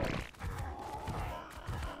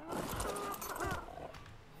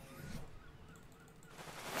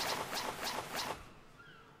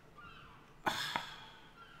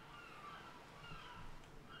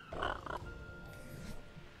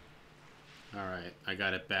 Alright, I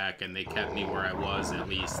got it back, and they kept me where I was at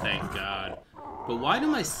least, thank God. But why do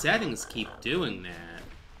my settings keep doing that?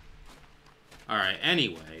 Alright,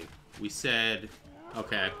 anyway, we said...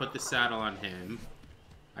 Okay, I put the saddle on him.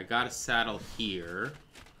 I got a saddle here.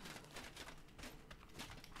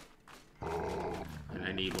 And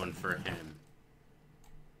I need one for him.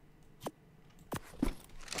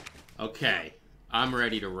 Okay, I'm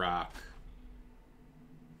ready to rock.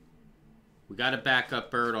 We got a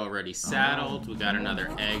backup bird already saddled. We got another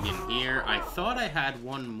egg in here. I thought I had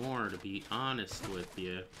one more, to be honest with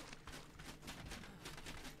you.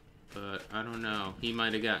 But I don't know. He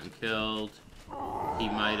might have gotten killed. He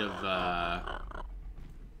might have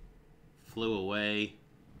flew away.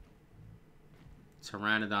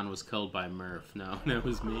 Pteranodon was killed by Murph. No, that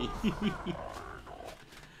was me.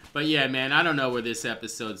 But yeah, man, I don't know where this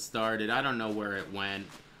episode started. I don't know where it went.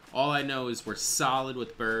 All I know is we're solid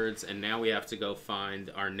with birds, and now we have to go find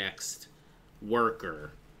our next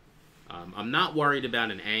worker. I'm not worried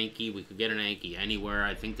about an Anki. We could get an Anki anywhere.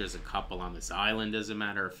 I think there's a couple on this island, as a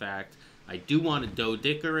matter of fact. I do want a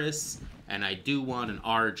Doedicurus, and I do want an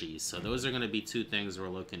Argy. So those are going to be two things we're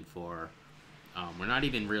looking for. We're not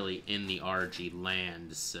even really in the Argy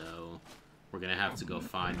land, so we're going to have to go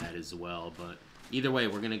find that as well. But either way,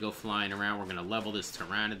 we're going to go flying around. We're going to level this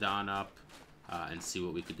Pteranodon up. And see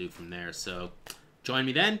what we could do from there. So, join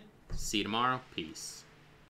me then. See you tomorrow. Peace.